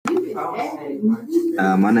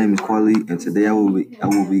My name is Quali, and today I will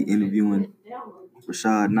be interviewing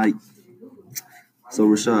Rashad Knight. So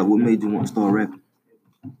Rashad, what made you want to start rapping?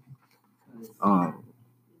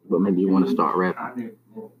 But maybe you want to start rapping.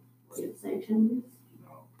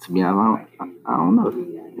 To be honest, I don't know.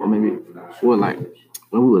 Like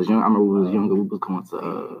when we was young, I remember when we was younger, we was going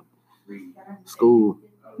to school.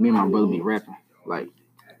 Me and my brother be rapping like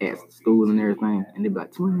at school and everything, and they be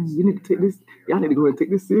like, "Twin, you need to take this. Y'all need to go and take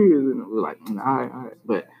this serious." And we're like, "All right."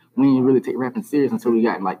 But we didn't really take rapping serious until we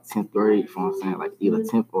got in like 10th grade. You know what I'm saying? Like either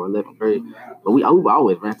 10th or 11th grade. But we were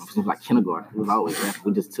always rapping since like kindergarten. We was always rapping.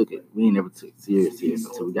 We just took it. We ain't never took it serious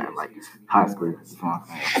until we got in like high school. You know what I'm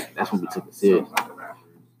saying? That's when we took it serious.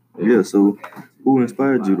 Yeah. So, who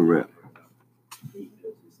inspired you to rap?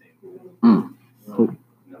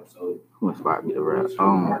 Who inspired me to rap?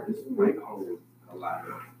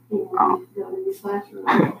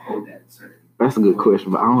 That's a good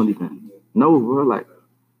question, but I don't even know, bro. Like,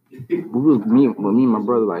 me and my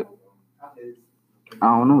brother. Like, I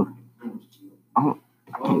don't know.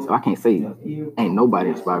 I can't say. Ain't nobody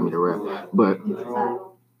inspired me to rap, but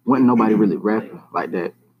wasn't nobody really rapping like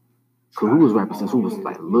that. Cause we was rapping since we was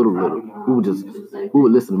like little. We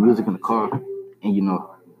would listen to music in the car, and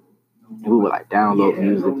and we would like download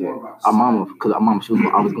music. And our mama, she was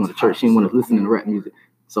always going to church. She didn't want to listen to rap music,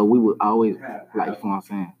 so we would always like, you know what I'm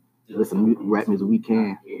saying, listen to rap music we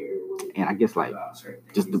can. And I guess like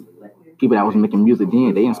just the people that was making music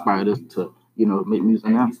then, they inspired us to make music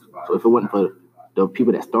now. So if it wasn't for the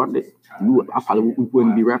people that started it, we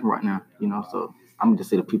wouldn't be rapping right now. So I'm gonna just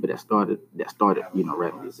say the people that started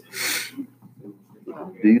rap music.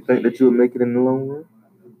 Do you think that you'll make it in the long run?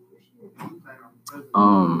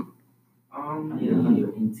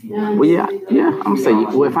 Well, yeah. I'm gonna say,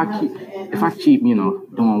 well, if I keep,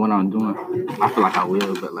 doing what I'm doing, I feel like I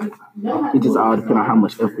will. But like, it just all depends on how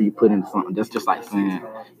much effort you put into something. That's just like saying,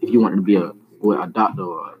 if you wanted to be a doctor,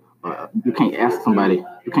 or you can't ask somebody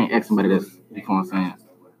that's, you know what I'm saying,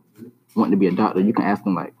 wanting to be a doctor. You can ask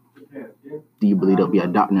them like, do you believe they'll be a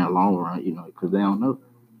doctor in the long run? Because they don't know.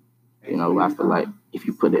 I feel like if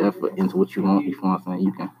you put the effort into what you want, you know what I'm saying,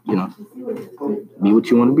 you can, be what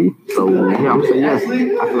you want to be. So yeah, I'm saying yes. I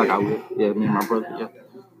feel like I will. Yeah, me and my brother. Yeah.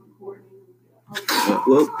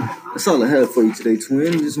 Well, that's all I have for you today, twin.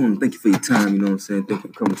 I just want to thank you for your time. You know what I'm saying? Thank you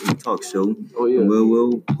for coming to the talk show. Oh yeah. And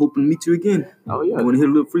we'll hoping to meet you again. Oh yeah. You want to hit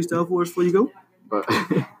a little freestyle for us before you go? But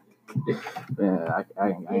man, I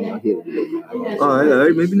ain't gonna hit it today, man. All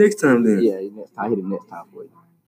right. Maybe next time then. Yeah, I'll hit it next time for you.